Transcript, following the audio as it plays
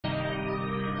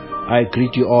I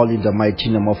greet you all in the mighty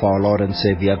name of our Lord and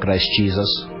Savior Christ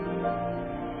Jesus.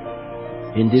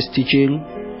 In this teaching,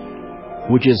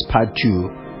 which is part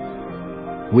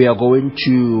 2, we are going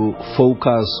to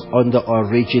focus on the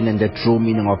origin and the true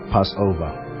meaning of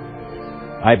Passover.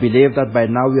 I believe that by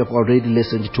now we have already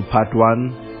listened to part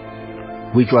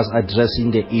 1, which was addressing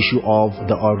the issue of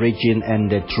the origin and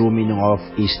the true meaning of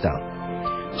Easter.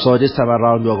 So this time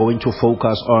around we are going to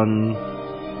focus on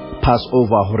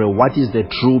Passover. What is the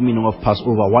true meaning of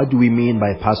Passover? What do we mean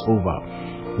by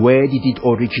Passover? Where did it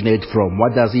originate from?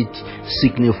 What does it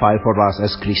signify for us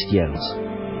as Christians?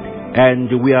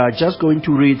 And we are just going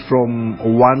to read from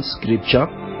one scripture,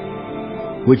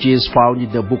 which is found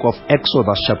in the book of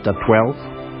Exodus chapter 12.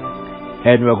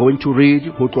 And we are going to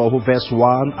read verse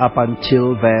 1 up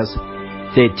until verse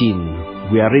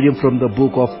 13. We are reading from the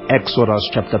book of Exodus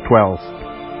chapter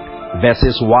 12,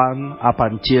 verses 1 up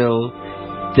until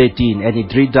 13, and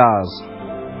it reads thus: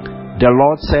 The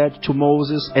Lord said to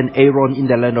Moses and Aaron in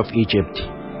the land of Egypt,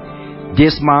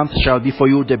 This month shall be for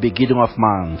you the beginning of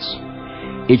months.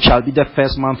 It shall be the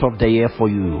first month of the year for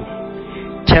you.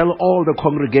 Tell all the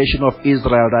congregation of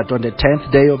Israel that on the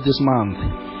 10th day of this month,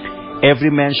 every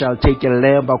man shall take a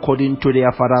lamb according to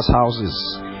their father's houses,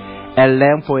 a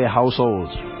lamb for a household.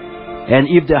 And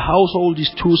if the household is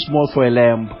too small for a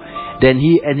lamb, then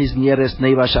he and his nearest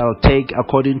neighbor shall take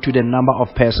according to the number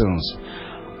of persons.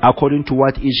 According to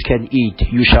what each can eat,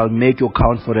 you shall make your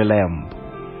count for a lamb.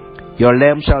 Your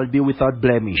lamb shall be without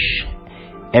blemish,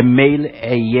 a male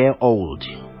a year old.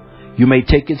 You may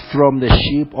take it from the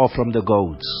sheep or from the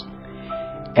goats.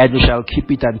 And you shall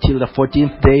keep it until the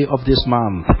 14th day of this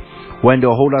month, when the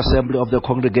whole assembly of the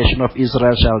congregation of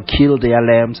Israel shall kill their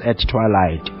lambs at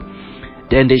twilight.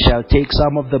 Then they shall take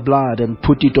some of the blood and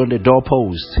put it on the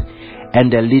doorpost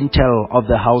and the lintel of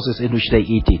the houses in which they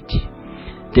eat it.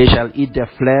 They shall eat the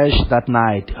flesh that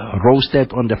night,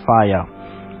 roasted on the fire.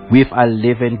 With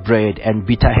unleavened bread and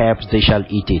bitter herbs they shall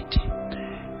eat it.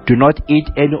 Do not eat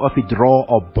any of it raw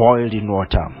or boiled in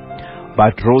water,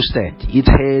 but roasted, its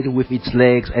head with its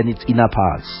legs and its inner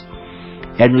parts.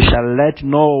 And you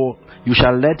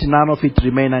shall let none of it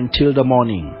remain until the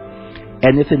morning.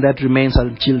 Anything that remains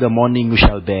until the morning you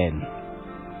shall burn.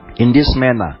 In this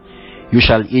manner you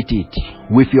shall eat it,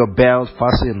 with your belt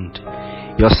fastened,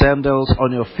 your sandals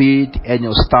on your feet, and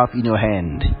your staff in your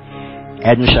hand.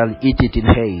 And you shall eat it in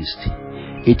haste.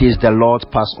 It is the Lord's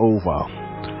Passover.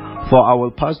 For I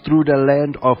will pass through the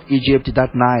land of Egypt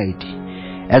that night,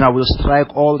 and I will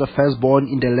strike all the firstborn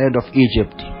in the land of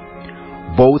Egypt,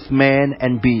 both man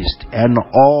and beast, and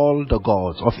all the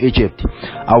gods of Egypt.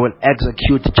 I will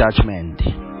execute judgment.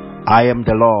 I am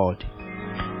the Lord.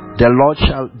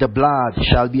 The blood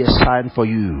shall be a sign for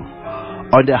you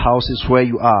on the houses where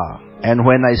you are. And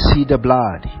when I see the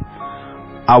blood,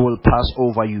 I will pass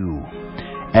over you,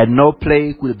 and no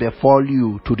plague will befall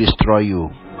you to destroy you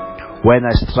when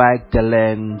I strike the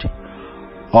land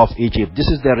of Egypt. This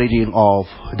is the reading of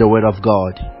the Word of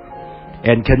God.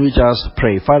 And can we just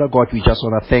pray? Father God, we just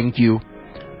want to thank you,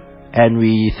 and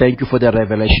we thank you for the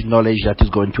revelation knowledge that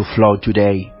is going to flow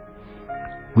today.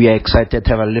 We are excited,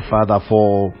 Heavenly Father,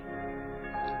 for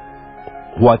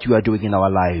what you are doing in our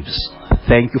lives.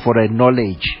 Thank you for the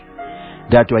knowledge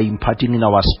that you are imparting in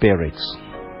our spirits.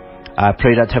 I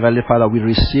pray that, Heavenly Father, we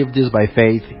receive this by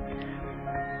faith,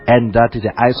 and that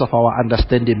the eyes of our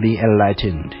understanding be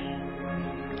enlightened.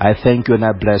 I thank you and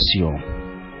I bless you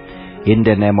in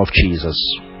the name of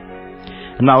Jesus.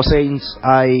 Now, saints,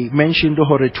 I mentioned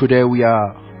today we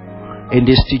are in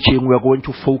this teaching, we are going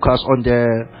to focus on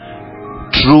the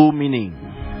true meaning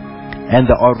and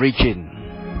the origin,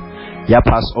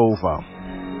 Passover.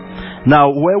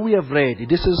 Now, where we have read,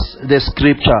 this is the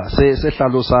scripture, says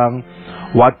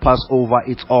what Passover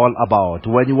it's all about.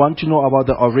 When you want to know about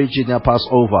the origin of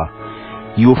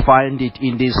Passover, you find it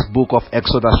in this book of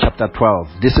Exodus chapter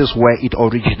 12. This is where it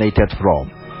originated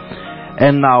from.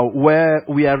 And now, where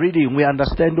we are reading, we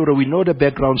understand, or we know the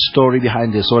background story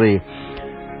behind this.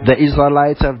 The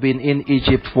Israelites have been in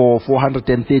Egypt for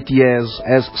 430 years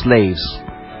as slaves,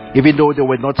 even though they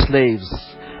were not slaves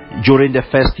during the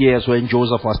first years when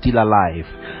Joseph was still alive.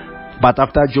 But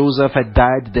after Joseph had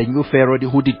died, the new Pharaoh,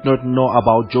 who did not know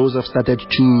about Joseph, started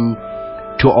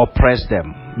to oppress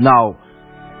them. Now,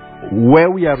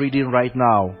 where we are reading right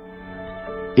now,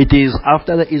 it is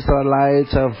after the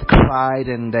Israelites have cried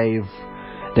and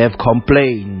they've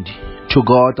complained to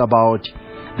God about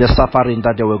the suffering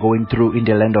that they were going through in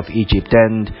the land of Egypt.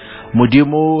 And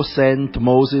Modimo sent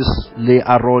Moses le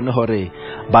Aaron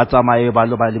ba tsamaye ba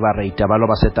lo ba liberate ba lo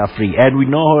ba set free. And we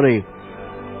know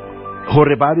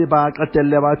ba be ba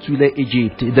qetelle ba tswile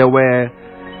Egypt. They were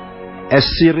a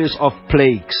series of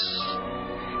plagues.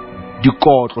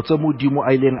 Dikotlo tse Modimo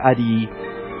a ileng a di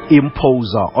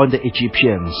imposer on the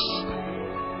Egyptians.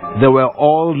 There were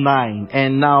all 9,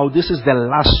 and now this is the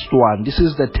last one. This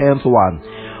is the 10th one.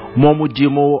 Mo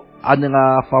Modimo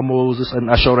anenga fa Moses an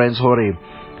assurance hore.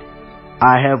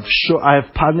 I have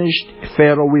punished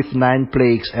Pharaoh with 9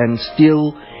 plagues, and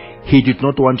still he did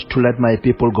not want to let my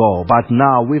people go. But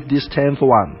now with this 10th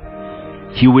one,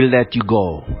 he will let you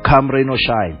go. Come rain or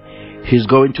shine, he's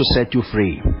going to set you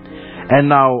free. And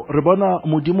now, Rebona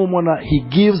Modimo Mona, he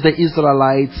gives the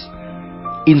Israelites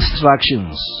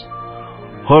instructions.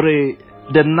 Hore,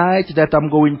 the night that I'm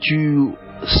going to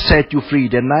set you free,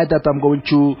 the night that I'm going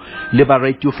to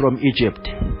liberate you from Egypt,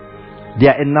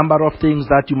 there are a number of things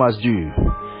that you must do.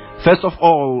 First of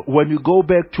all, when you go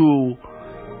back to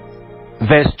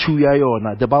verse 2,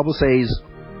 the Bible says,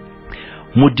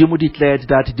 Modimo declared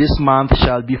that this month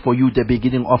shall be for you the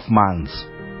beginning of months.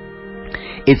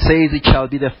 It says it shall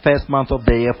be the first month of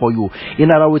the year for you. In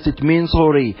other words, it means,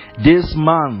 hore, this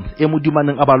month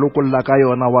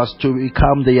was to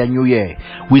become the new year.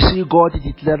 We see God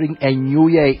declaring a new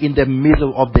year in the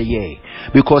middle of the year,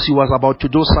 because he was about to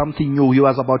do something new. He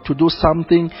was about to do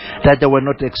something that they were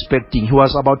not expecting. He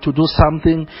was about to do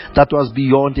something that was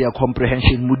beyond their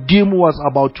comprehension. Modimo was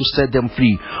about to set them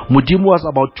free. Modimo was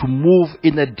about to move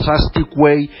in a drastic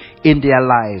way in their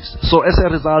lives. So as a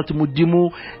result,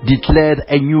 Modimo declared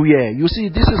a new year. You see,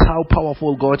 this is how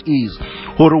powerful God is.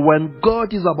 Or when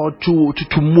God is about to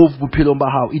move,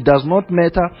 it does not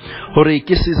matter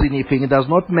it does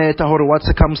not matter what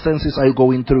circumstances are you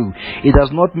going through. It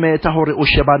does not matter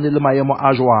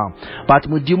but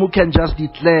Modimo can just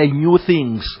declare new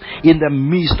things in the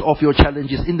midst of your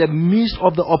challenges, in the midst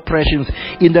of the oppressions,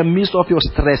 in the midst of your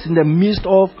stress, in the midst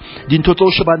of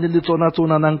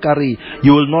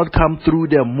you will not come through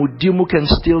them. Modimo can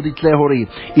still declare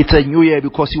it's a new year,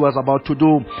 because he was about to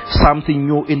do something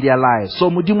new in their lives.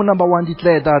 So Modimo number 1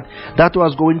 declared that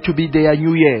was going to be their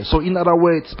new year. So in other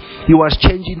words, he was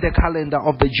changing the calendar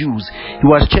of the Jews. He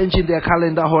was changing their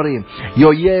calendar.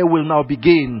 Your year will now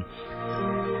begin.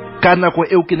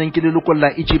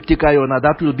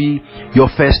 That will be your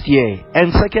first year.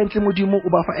 And secondly, Modimo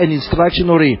ubafa an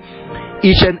instruction.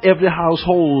 Each and every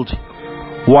household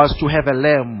was to have a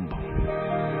lamb.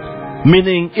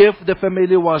 Meaning, if the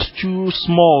family was too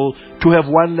small to have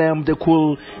one lamb, they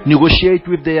could negotiate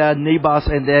with their neighbors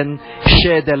and then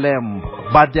share the lamb.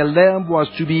 But the lamb was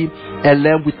to be a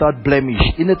lamb without blemish.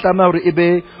 Now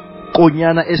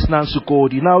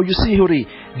you see,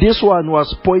 this one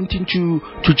was pointing to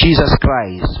Jesus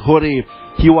Christ.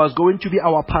 He was going to be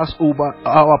our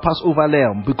Passover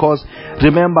lamb, because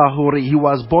remember, he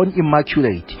was born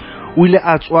immaculate.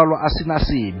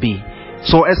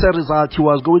 So as a result, he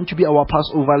was going to be our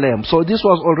Passover lamb. So this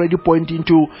was already pointing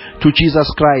to Jesus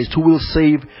Christ, who will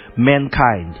save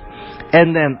mankind.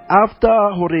 And then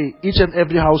after each and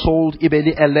every household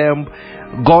ibeli a lamb,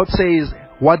 God says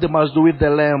what they must do with the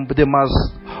lamb. They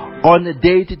must, on the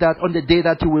day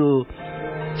that he will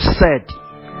set,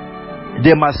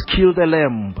 they must kill the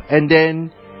lamb and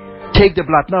then take the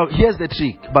blood. Now here's the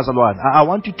trick, Bazalwan. I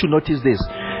want you to notice this,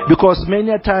 because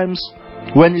many times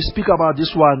when you speak about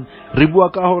this one, but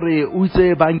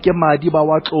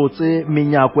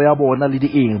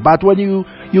when you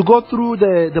go through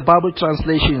the Bible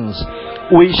translations,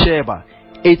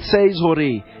 it says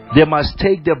they must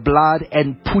take the blood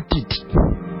and put it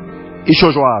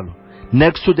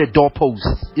next to the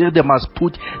doorposts. They must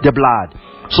put the blood.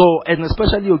 So, and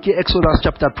especially Exodus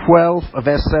chapter 12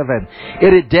 verse 7.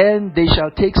 Then they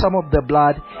shall take some of the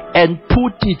blood and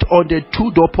put it on the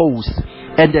 2 doorposts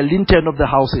and the lintel of the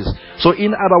houses. So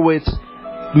in other words, so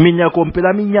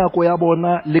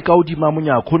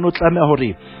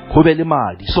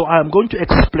I am going to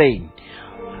explain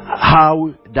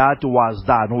how that was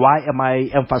done. Why am I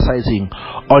emphasizing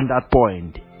on that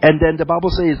point? And then the Bible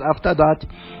says after that,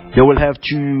 they will have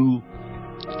to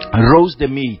roast the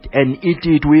meat and eat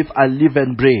it with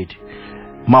unleavened bread,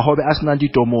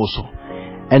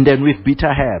 and then with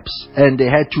bitter herbs. And they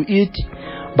had to eat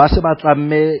and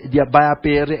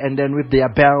then with their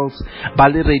bells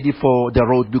ready for the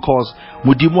road, because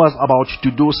Modimo was about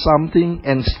to do something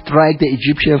and strike the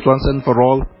Egyptians once and for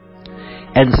all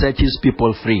and set his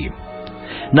people free.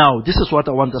 Now this is what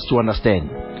I want us to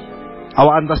understand.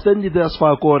 Our understanding thus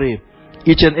far,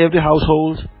 each and every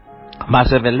household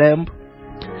must have a lamb,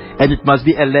 and it must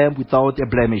be a lamb without a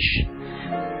blemish.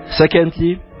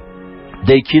 Secondly,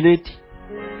 they kill it,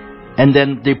 and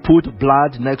then they put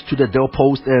blood next to the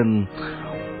doorpost and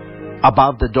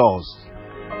above the doors.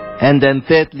 And then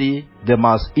thirdly, they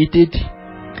must eat it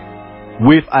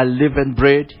with unleavened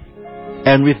bread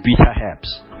and with bitter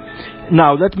herbs.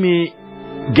 Now let me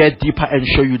get deeper and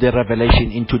show you the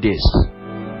revelation into this.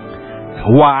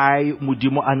 Why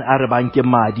Mudimu and Arabanke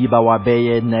Madi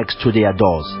Bawabeye next to their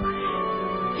doors?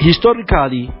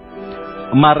 Historically,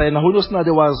 Marena Hulosna,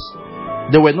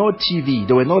 there were no TV,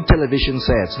 there were no television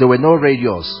sets, there were no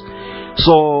radios.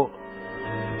 So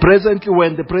presently,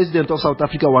 when the president of South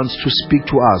Africa wants to speak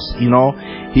to us,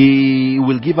 he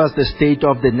will give us the State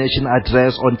of the Nation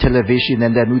address on television,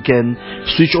 and then we can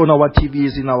switch on our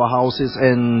TVs in our houses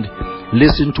and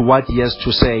listen to what he has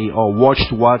to say, or watch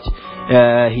what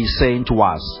he's saying to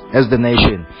us as the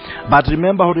nation. But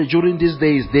remember, during these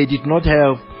days, they did not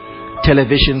have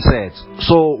television sets.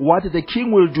 So what the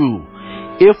king will do,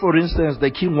 if, for instance,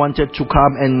 the king wanted to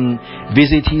come and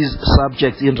visit his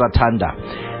subjects in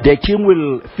Ratanda, the king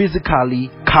will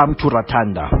physically come to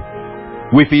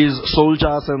Ratanda with his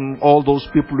soldiers and all those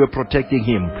people who are protecting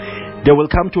him. They will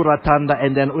come to Ratanda,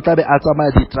 and then utabe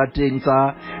atama ditrating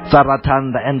sa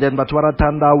Ratanda, and then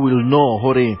Ratanda will know,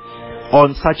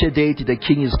 on such a date the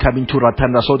king is coming to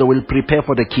Ratanda, so they will prepare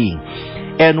for the king.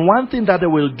 And one thing that they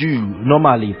will do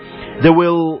normally, they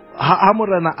will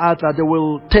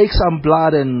take some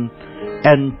blood and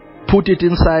put it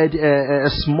inside a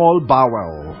small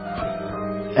barrel,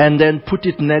 and then put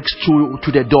it next to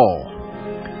the door.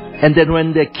 And then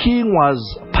when the king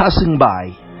was passing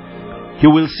by, he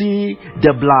will see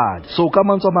the blood. So come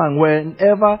on,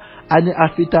 whenever any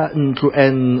afita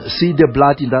and see the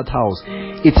blood in that house,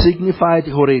 it signified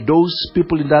those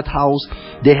people in that house,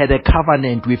 they had a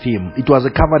covenant with him. It was a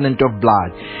covenant of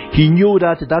blood. He knew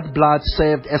that blood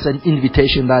served as an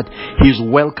invitation that he's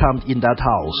welcomed in that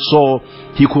house. So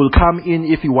he could come in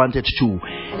if he wanted to.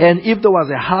 And if there was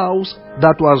a house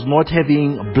that was not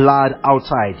having blood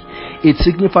outside, it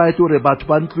signified they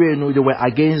were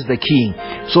against the king.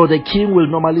 So the king will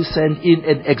normally send in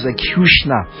an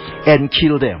executioner and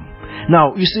kill them.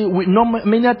 Now, you see,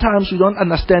 many times we don't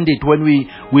understand it when we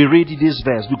read this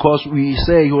verse, because we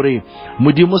say,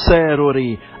 Mudimu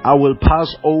say, I will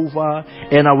pass over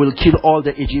and I will kill all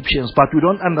the Egyptians. But we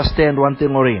don't understand one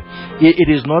thing, it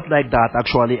is not like that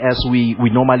actually as we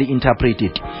normally interpret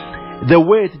it.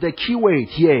 The key word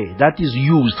here that is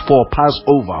used for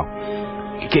Passover,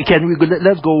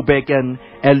 let's go back and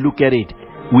look at it.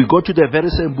 We go to the very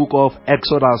same book of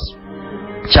Exodus,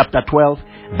 chapter 12,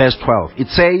 verse 12. It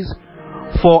says,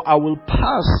 for I will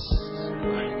pass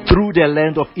through the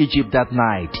land of Egypt that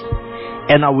night,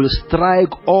 and I will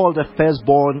strike all the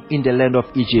firstborn in the land of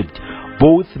Egypt,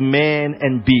 both man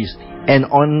and beast, and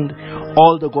on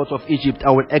all the gods of Egypt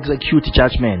I will execute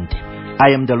judgment.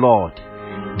 I am the Lord.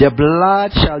 The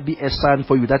blood shall be a sign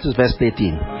for you. That is verse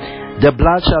 13. The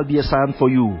blood shall be a sign for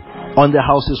you on the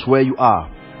houses where you are.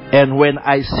 And when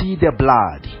I see the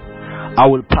blood, I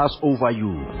will pass over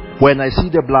you. When I see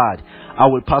the blood, I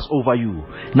will pass over you.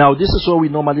 Now this is how we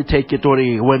normally take it.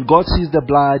 When God sees the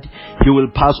blood, He will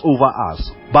pass over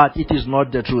us. But it is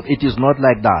not the truth. It is not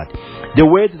like that. The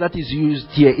word that is used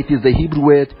here, it is the Hebrew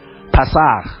word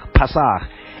pasach.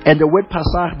 And the word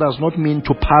pasach does not mean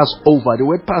to pass over. The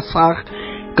word pasach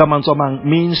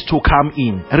means to come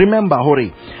in. Remember,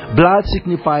 blood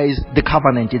signifies the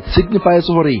covenant. It signifies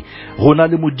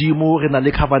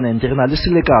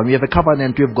we have a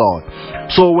covenant with God.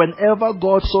 So whenever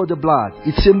God saw the blood,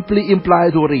 it simply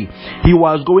implied He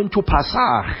was going to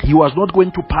pasach. He was not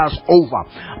going to pass over,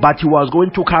 but He was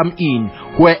going to come in.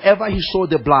 Wherever He saw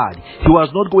the blood, He was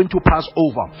not going to pass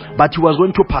over, but He was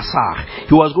going to pasach.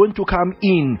 He was going to come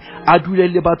in and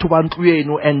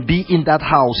be in that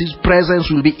house. His presence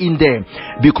will be in there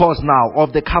because now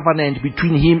of the covenant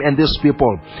between Him and these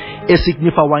people. A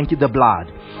signifies the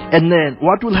blood. And then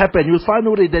what will happen? You'll find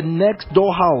the next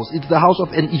door house, it's the house of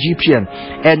an Egyptian,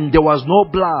 and there was no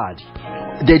blood.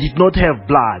 They did not have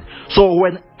blood. So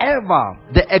whenever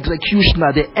the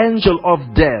executioner, the angel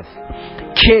of death,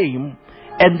 came,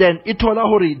 and then it told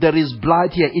there is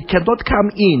blood here, it cannot come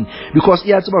in because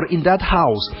in that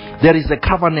house there is a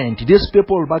covenant. These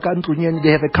people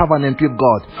they have a covenant with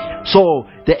God. So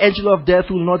the angel of death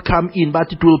will not come in,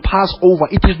 but it will pass over.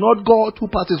 It is not God who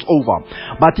passes over,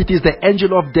 but it is the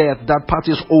angel of death that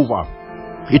passes over.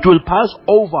 It will pass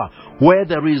over where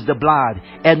there is the blood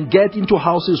and get into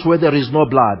houses where there is no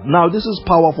blood. Now this is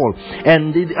powerful,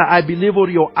 and I believe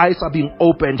your eyes are being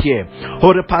opened here.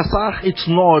 It's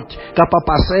not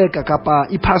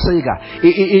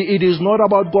it is not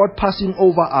about God passing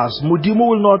over us. Mudimu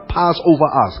will not pass over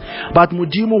us, but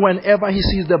Mudimu, whenever he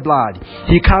sees the blood,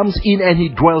 he comes in and he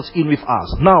dwells in with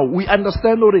us. Now we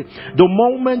understand the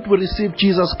moment we receive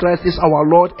Jesus Christ as our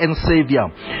Lord and Savior,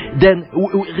 then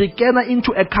we get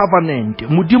into a covenant.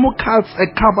 Mudimu cuts a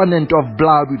covenant of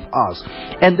blood with us.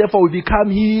 And therefore we become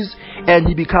his and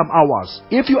he become ours.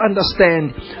 If you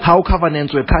understand how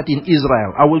covenants were cut in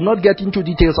Israel, I will not get into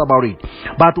details about it.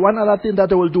 But one other thing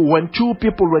that I will do, when two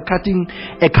people were cutting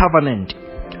a covenant,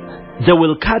 they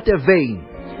will cut a vein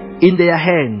in their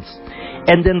hands,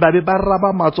 and then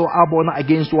babibaraba matso abona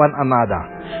against one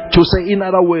another, to say, in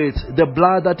other words, the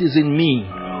blood that is in me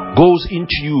goes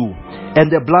into you,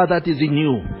 and the blood that is in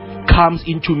you comes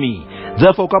into me.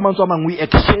 Therefore, we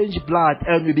exchange blood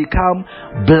and we become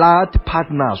blood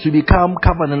partners. We become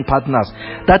covenant partners.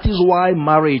 That is why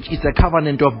marriage is a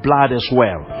covenant of blood as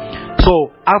well.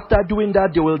 So after doing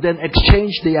that, they will then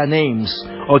exchange their names.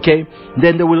 Okay?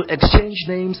 Then they will exchange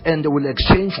names and they will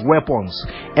exchange weapons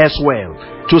as well.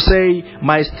 To say,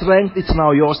 my strength, it's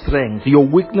now your strength. Your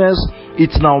weakness,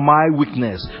 it's now my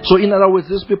weakness. So in other words,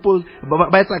 these people,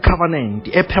 but it's a covenant,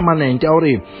 a permanent,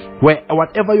 where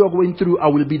whatever you're going through, I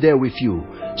will be there with you.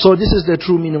 So this is the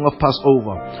true meaning of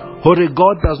Passover.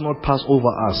 God does not pass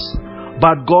over us,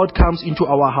 but God comes into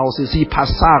our houses. He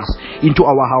passes into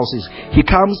our houses. He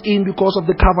comes in because of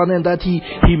the covenant that He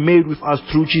made with us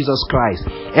through Jesus Christ.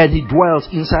 And He dwells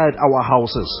inside our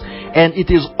houses. And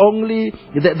it is only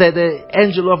the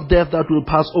angel of death that will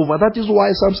pass over. That is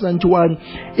why Psalm 91,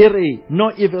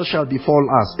 no evil shall befall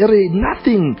us.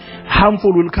 Nothing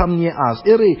harmful will come near us.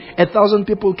 1,000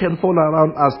 people can fall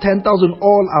around us, 10,000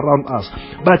 all around us.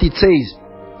 But it says,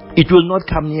 it will not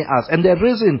come near us. And the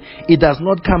reason it does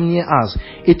not come near us,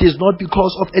 it is not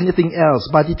because of anything else,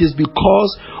 but it is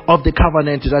because of the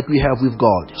covenant that we have with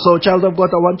God. So, child of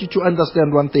God, I want you to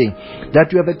understand one thing,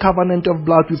 that you have a covenant of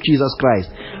blood with Jesus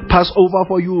Christ. Passover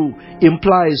for you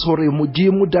implies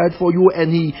Mudimu died for you,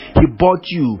 and he bought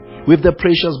you with the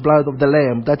precious blood of the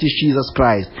Lamb, that is Jesus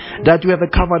Christ. That you have a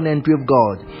covenant with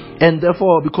God. And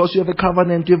therefore, because you have a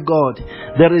covenant with God,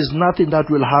 there is nothing that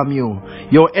will harm you.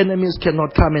 Your enemies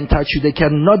cannot come and touch you. They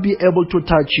cannot be able to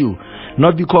touch you.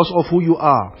 Not because of who you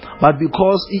are, but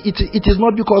because it is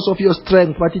not because of your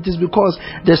strength, but it is because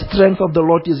the strength of the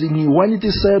Lord is in you. When it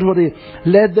is said,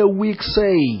 let the weak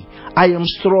say, I am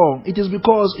strong, it is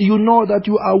because you know that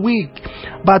you are weak.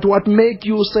 But what makes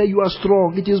you say you are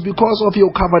strong, it is because of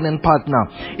your covenant partner.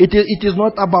 It is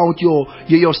not about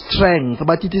your strength,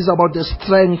 but it is about the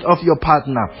strength of your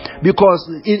partner. Because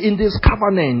in this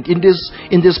covenant, in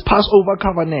this Passover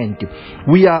covenant,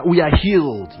 we are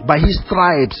healed. By His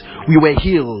stripes we were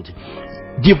healed.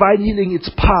 Divine healing is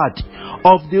part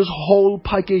of this whole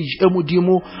package. If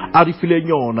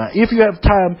you have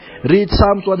time, read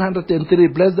Psalms 103.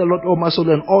 Bless the Lord, O my soul,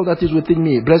 and all that is within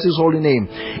me. Bless His holy name.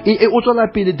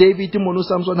 David in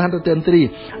Psalms 103,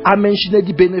 I mentioned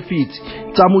the benefits.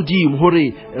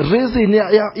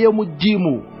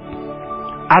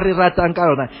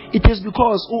 It is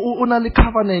because unali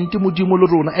covenant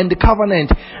and the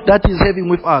covenant that is having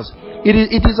with us.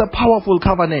 It is a powerful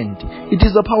covenant. It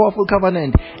is a powerful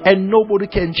covenant, and nobody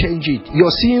can change it.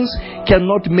 Your sins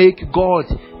cannot make God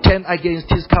turn against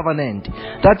His covenant.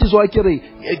 That is why,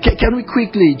 can we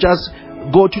quickly just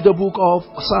go to the book of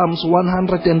Psalms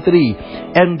 103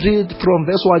 and read from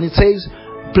verse 1. It says,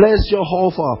 bless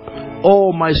Jehovah,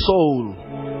 O my soul.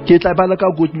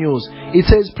 Good news. It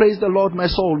says, praise the Lord my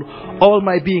soul, all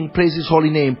my being, praise His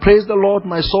holy name. Praise the Lord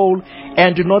my soul,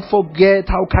 and do not forget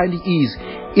how kind He is.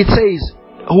 It says,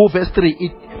 verse 3,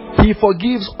 He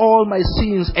forgives all my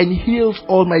sins and heals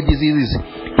all my diseases.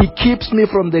 He keeps me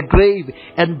from the grave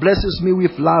and blesses me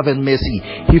with love and mercy.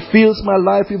 He fills my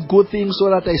life with good things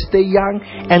so that I stay young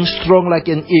and strong like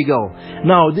an eagle.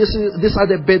 Now, these are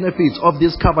the benefits of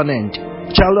this covenant.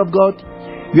 Child of God,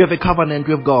 you have a covenant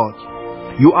with God.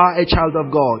 You are a child of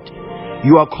God.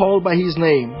 You are called by His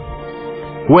name.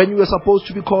 When you were supposed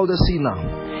to be called a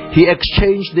sinner, He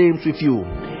exchanged names with you.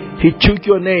 He took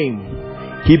your name.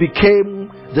 He became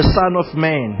the Son of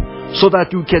Man so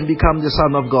that you can become the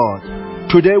Son of God.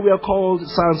 Today we are called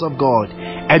sons of God,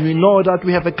 and we know that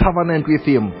we have a covenant with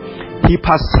Him. He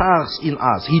passes in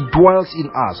us. He dwells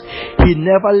in us. He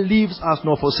never leaves us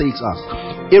nor forsakes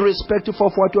us. Irrespective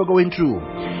of what you are going through,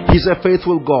 He's a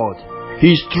faithful God.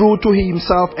 He is true to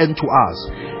Himself and to us.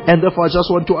 And therefore I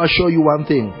just want to assure you one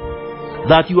thing,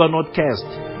 that you are not cursed.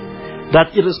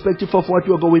 That irrespective of what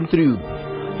you are going through,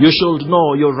 you should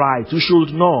know your rights. You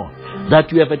should know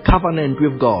that you have a covenant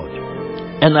with God.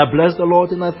 And I bless the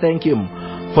Lord and I thank Him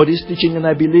for this teaching, and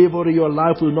I believe your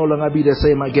life will no longer be the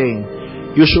same again.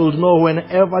 You should know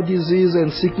whenever disease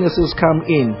and sicknesses come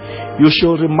in, you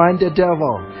should remind the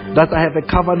devil that I have a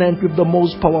covenant with the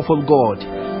most powerful God.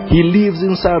 He lives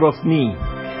inside of me.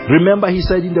 Remember, He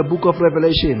said in the book of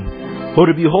Revelation,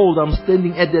 behold, I'm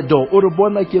standing at the door.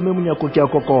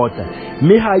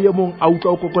 Me ha ye mong a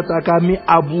utlwa kokota ka me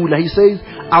a bula. He says,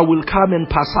 I will come and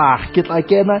pass. Ke tla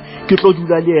kena, ke tlo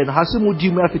dula le ena. Ha se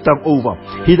modimo a fetang over.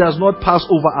 He does not pass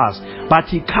over us, but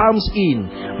he comes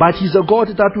in. But he's a God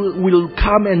that will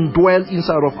come and dwell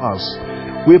inside of us.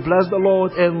 We bless the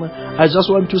Lord, and I just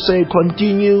want to say,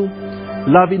 continue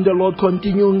loving the Lord,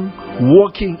 continue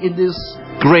walking in this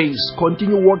grace,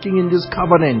 continue walking in this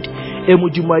covenant.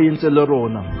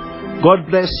 God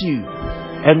bless you,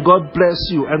 and God bless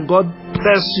you, and God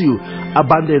bless you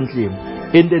abundantly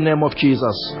in the name of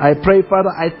Jesus. I pray, Father,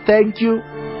 I thank you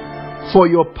for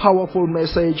your powerful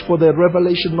message, for the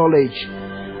revelation knowledge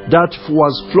that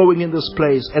was flowing in this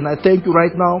place. And I thank you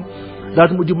right now that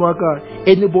Mudimwaka,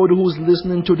 anybody who's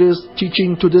listening to this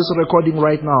teaching, to this recording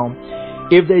right now,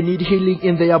 if they need healing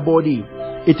in their body,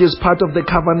 it is part of the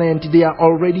covenant. They are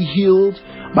already healed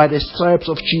by the stripes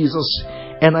of Jesus.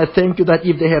 And I thank you that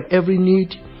if they have every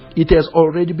need, it has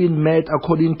already been met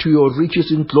according to your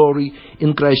riches in glory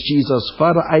in Christ Jesus.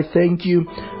 Father, I thank you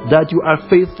that you are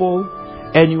faithful,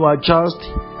 and you are just,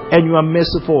 and you are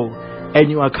merciful, and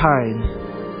you are kind.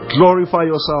 Glorify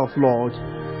yourself, Lord,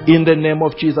 in the name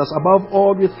of Jesus. Above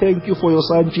all, we thank you for your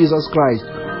Son, Jesus Christ,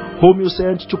 whom you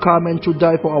sent to come and to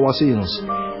die for our sins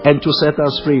and to set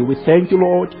us free. We thank you,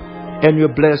 Lord, and we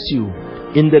bless you.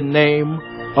 In the name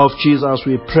of Jesus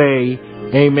we pray.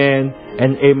 Amen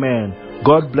and amen.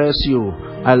 God bless you.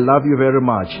 I love you very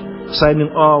much. Signing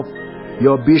off,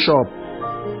 your Bishop,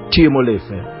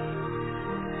 Timolefe.